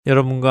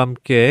여러분과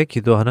함께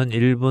기도하는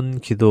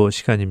 1분 기도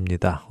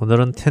시간입니다.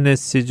 오늘은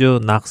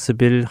테네시주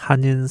낙스빌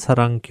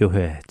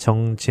한인사랑교회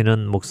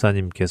정진은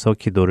목사님께서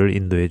기도를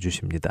인도해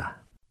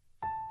주십니다.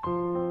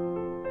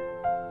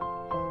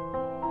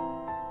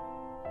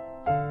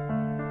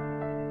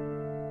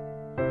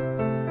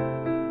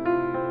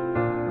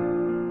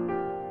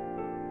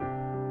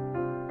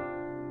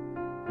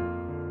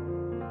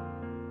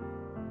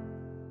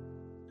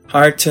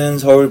 하트앤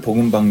서울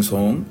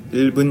복음방송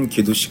 1분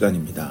기도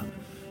시간입니다.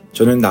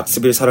 저는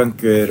낙스빌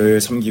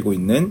사랑교회를 섬기고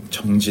있는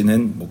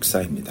정진은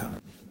목사입니다.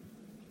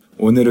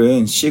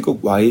 오늘은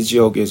시국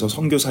Y지역에서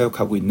선교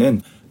사역하고 있는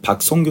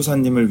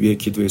박선교사님을 위해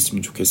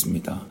기도했으면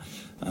좋겠습니다.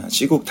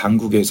 시국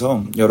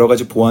당국에서 여러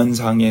가지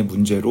보안상의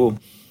문제로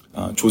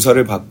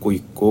조사를 받고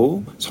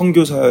있고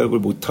선교 사역을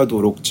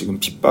못하도록 지금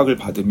핍박을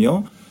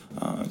받으며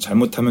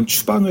잘못하면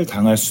추방을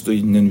당할 수도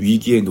있는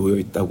위기에 놓여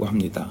있다고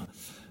합니다.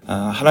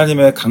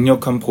 하나님의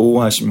강력한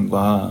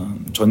보호하심과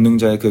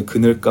전능자의 그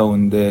그늘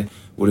가운데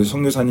우리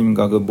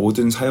선교사님과 그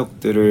모든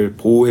사역들을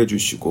보호해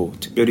주시고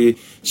특별히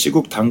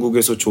시국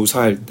당국에서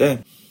조사할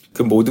때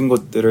그 모든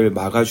것들을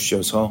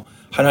막아주셔서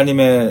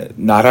하나님의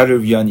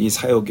나라를 위한 이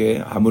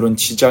사역에 아무런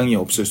지장이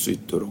없을 수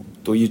있도록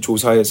또 이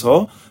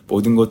조사에서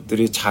모든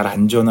것들이 잘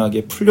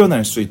안전하게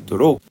풀려날 수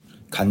있도록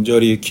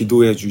간절히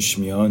기도해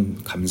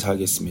주시면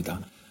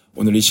감사하겠습니다.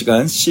 오늘 이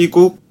시간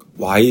시국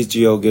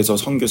Y지역에서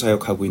선교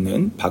사역하고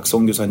있는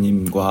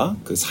박선교사님과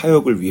그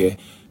사역을 위해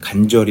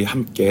간절히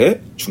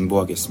함께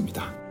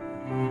중보하겠습니다.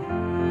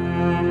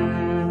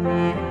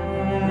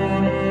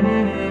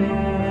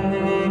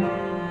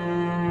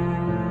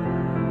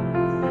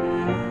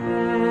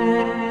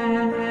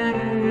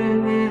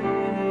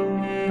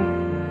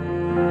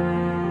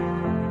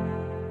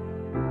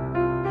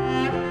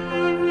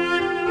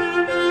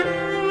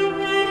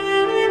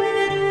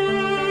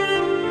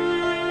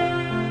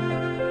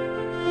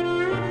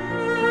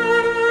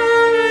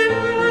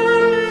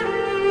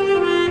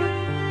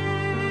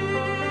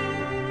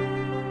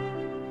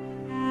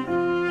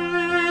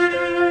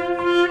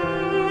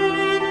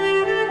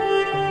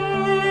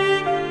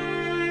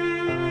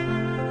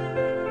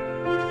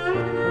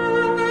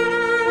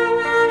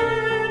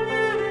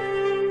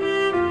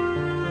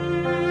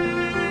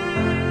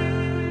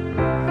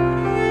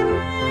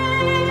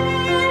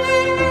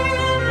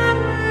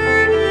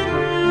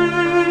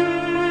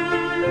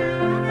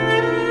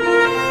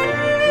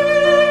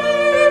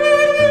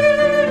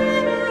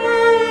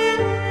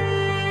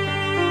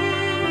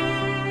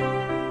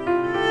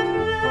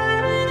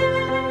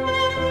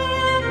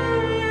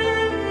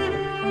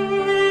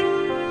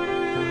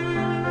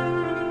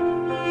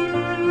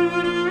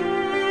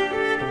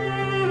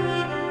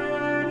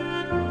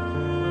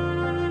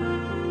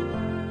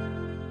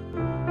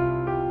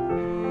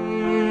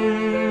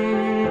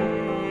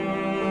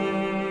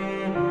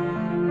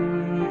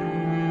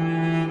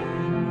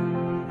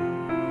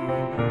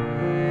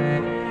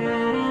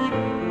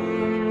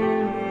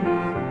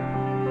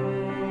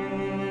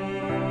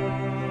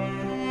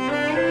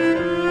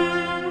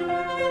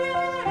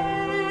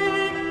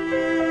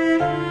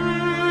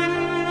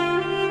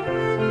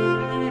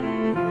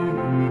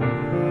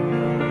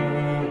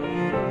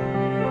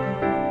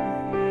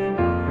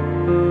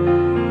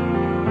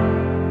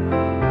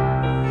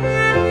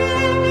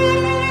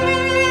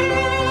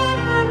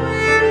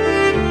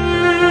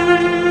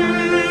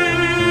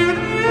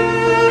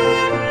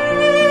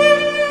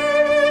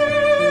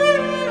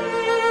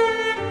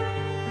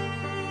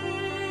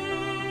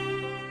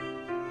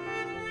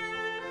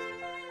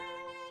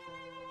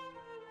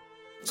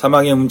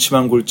 사망의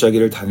음침한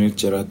골짜기를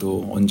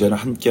다닐지라도 언제나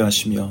함께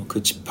하시며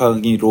그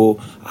지팡이로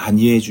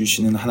안위해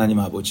주시는 하나님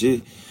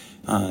아버지,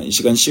 이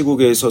시간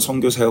시국에서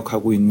선교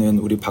사역하고 있는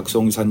우리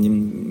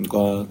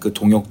박성사님과 그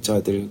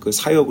동역자들 그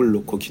사역을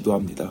놓고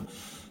기도합니다.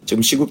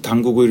 지금 시국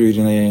당국으로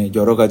인해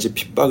여러 가지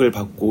핍박을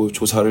받고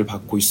조사를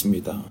받고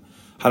있습니다.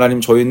 하나님,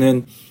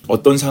 저희는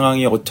어떤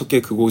상황이 어떻게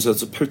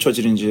그곳에서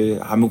펼쳐지는지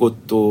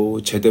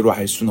아무것도 제대로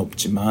알 수는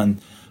없지만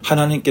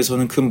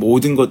하나님께서는 그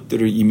모든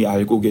것들을 이미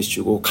알고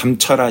계시고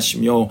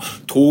감찰하시며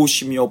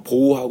도우시며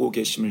보호하고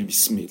계심을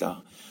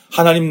믿습니다.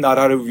 하나님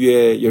나라를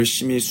위해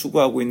열심히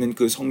수고하고 있는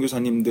그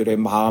선교사님들의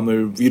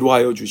마음을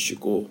위로하여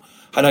주시고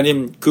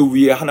하나님 그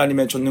위에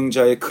하나님의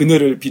전능자의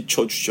그늘을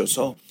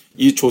비춰주셔서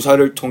이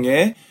조사를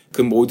통해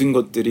그 모든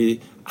것들이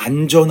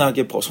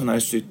안전하게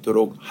벗어날 수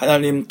있도록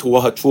하나님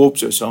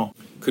도와주옵소서.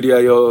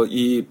 그리하여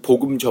이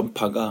복음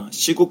전파가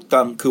시국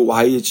땅 그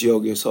Y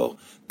지역에서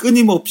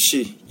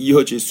끊임없이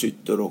이어질 수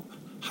있도록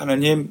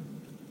하나님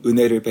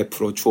은혜를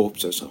베풀어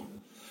주옵소서.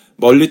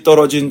 멀리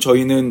떨어진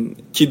저희는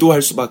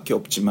기도할 수밖에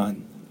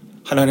없지만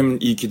하나님은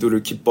이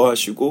기도를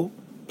기뻐하시고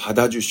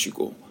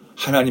받아주시고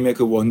하나님의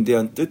그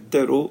원대한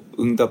뜻대로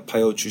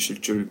응답하여 주실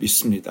줄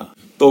믿습니다.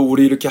 또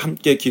우리 이렇게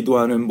함께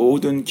기도하는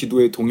모든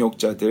기도의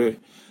동역자들,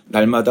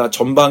 날마다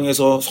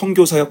전방에서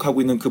선교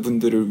사역하고 있는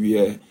그분들을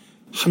위해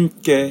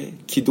함께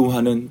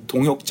기도하는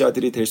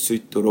동역자들이 될 수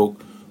있도록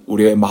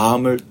우리의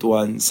마음을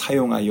또한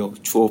사용하여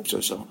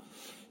주옵소서.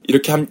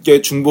 이렇게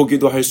함께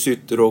중보기도 할 수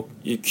있도록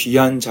이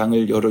귀한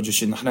장을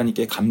열어주신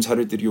하나님께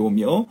감사를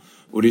드리오며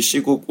우리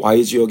시국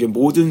Y지역의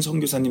모든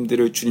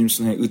선교사님들을 주님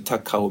손에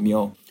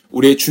의탁하오며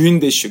우리의 주인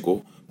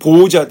되시고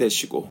보호자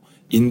되시고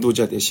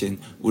인도자 되신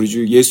우리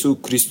주 예수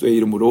그리스도의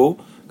이름으로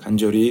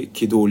간절히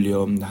기도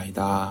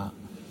올리옵나이다.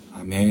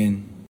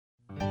 아멘.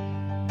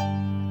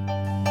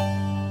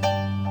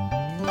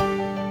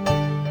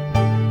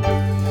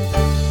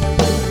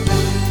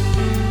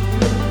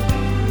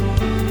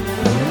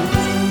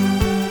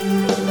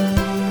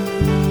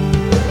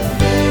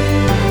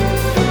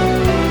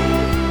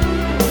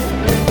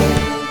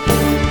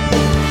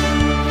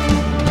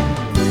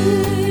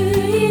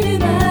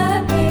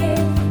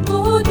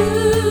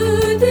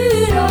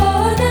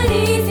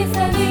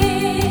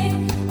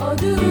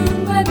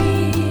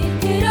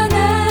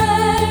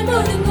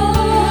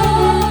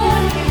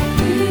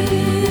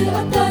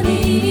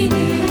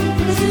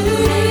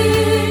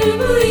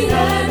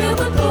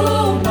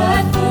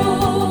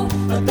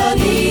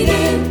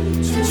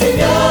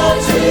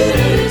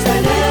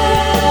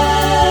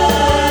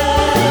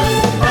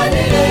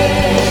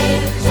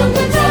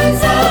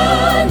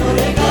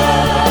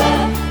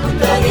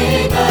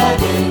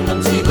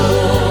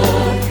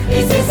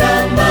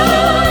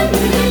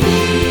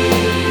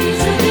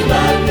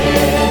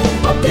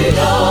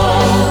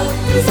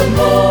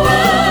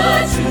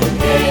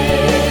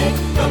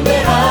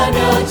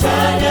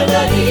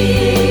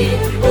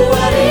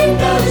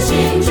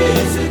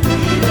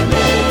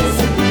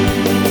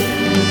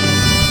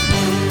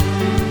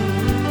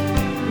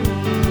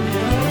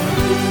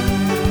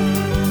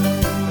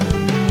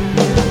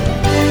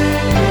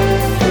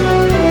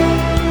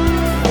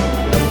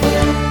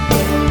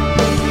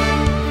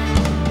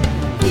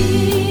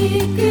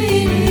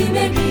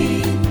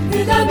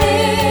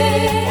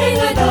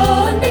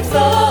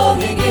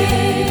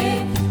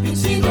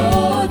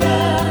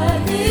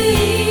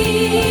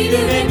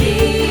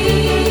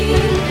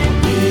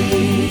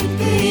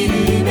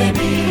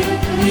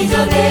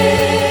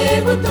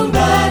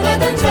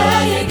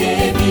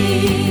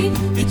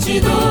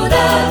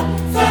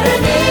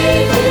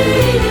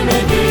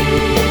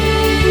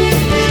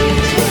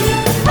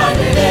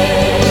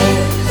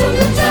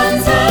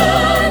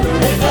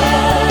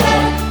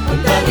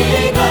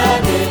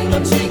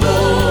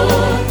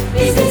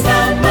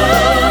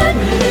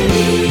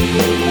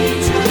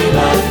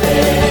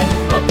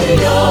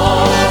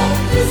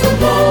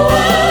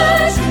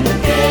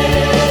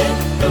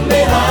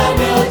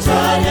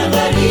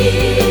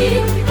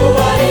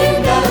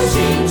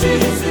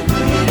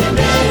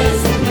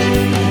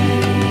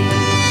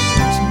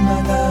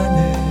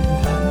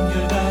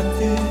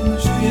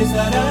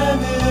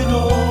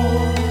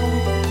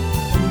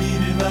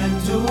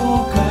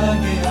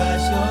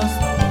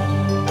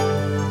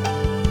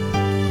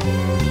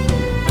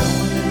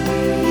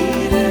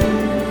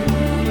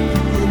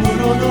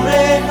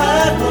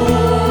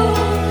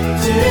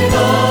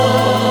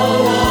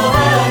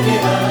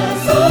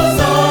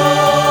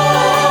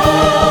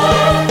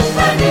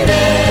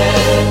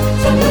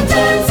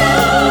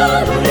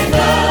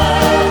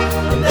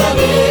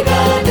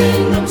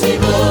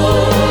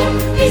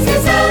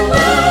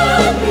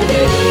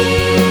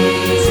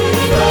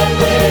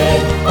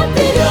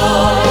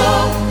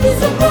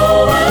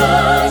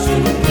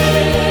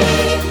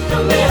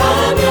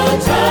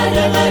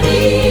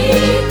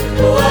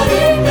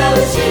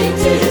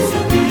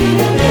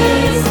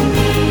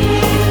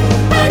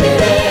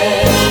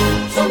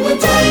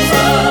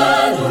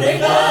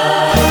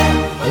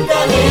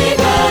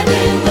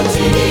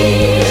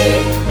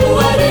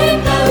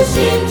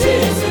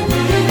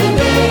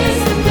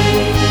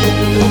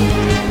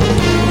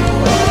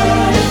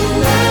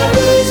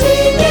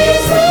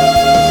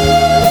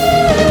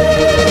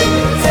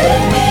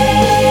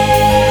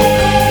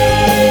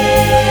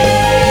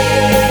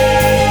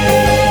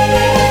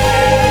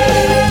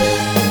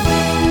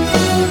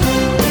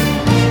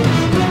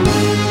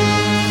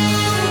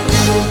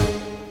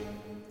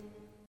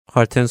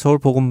 할텐 서울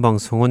복음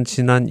방송은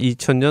지난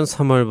 2000년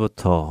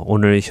 3월부터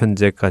오늘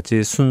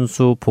현재까지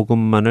순수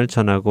복음만을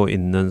전하고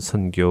있는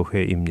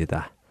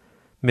선교회입니다.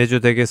 매주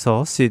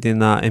댁에서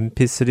CD나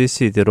MP3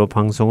 CD로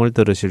방송을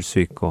들으실 수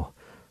있고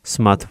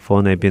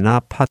스마트폰 앱이나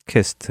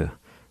팟캐스트,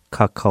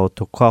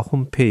 카카오톡과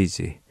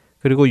홈페이지,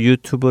 그리고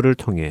유튜브를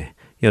통해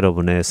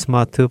여러분의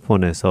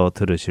스마트폰에서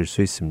들으실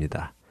수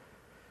있습니다.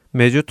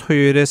 매주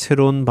토요일에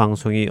새로운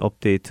방송이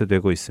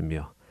업데이트되고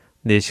있으며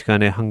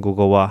 4시간의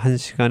한국어와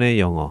 1시간의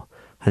영어,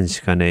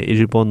 1시간의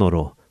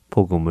일본어로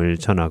복음을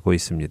전하고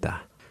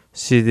있습니다.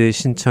 CD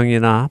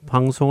신청이나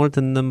방송을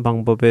듣는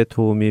방법에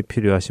도움이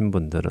필요하신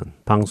분들은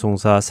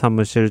방송사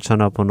사무실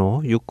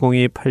전화번호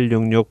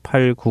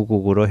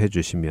 602-866-8999로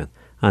해주시면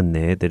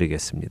안내해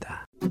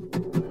드리겠습니다.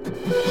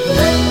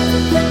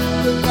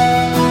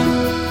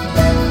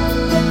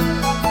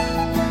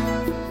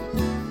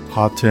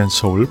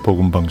 하트앤서울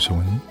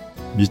복음방송은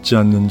믿지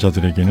않는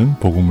자들에게는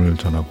복음을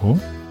전하고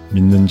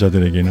믿는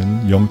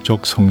자들에게는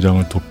영적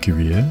성장을 돕기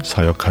위해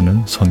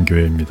사역하는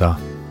선교회입니다.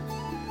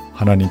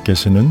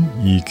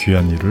 하나님께서는 이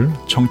귀한 일을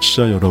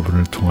청취자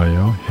여러분을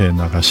통하여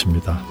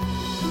해나가십니다.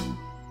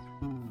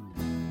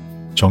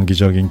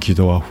 정기적인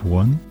기도와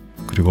후원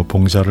그리고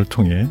봉사를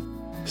통해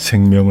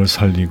생명을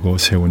살리고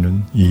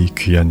세우는 이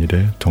귀한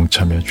일에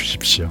동참해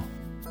주십시오.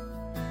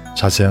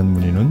 자세한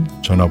문의는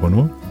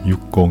전화번호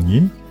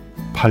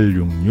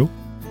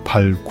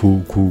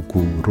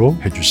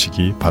 602-866-8999로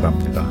해주시기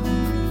바랍니다.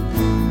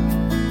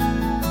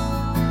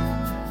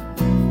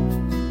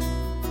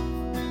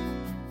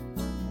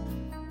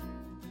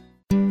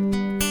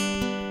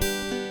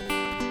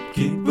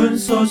 기쁜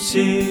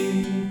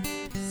소식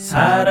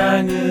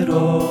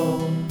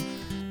사랑으로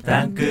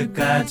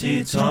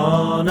땅끝까지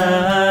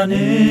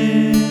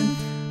전하는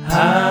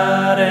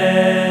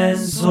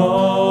아랜소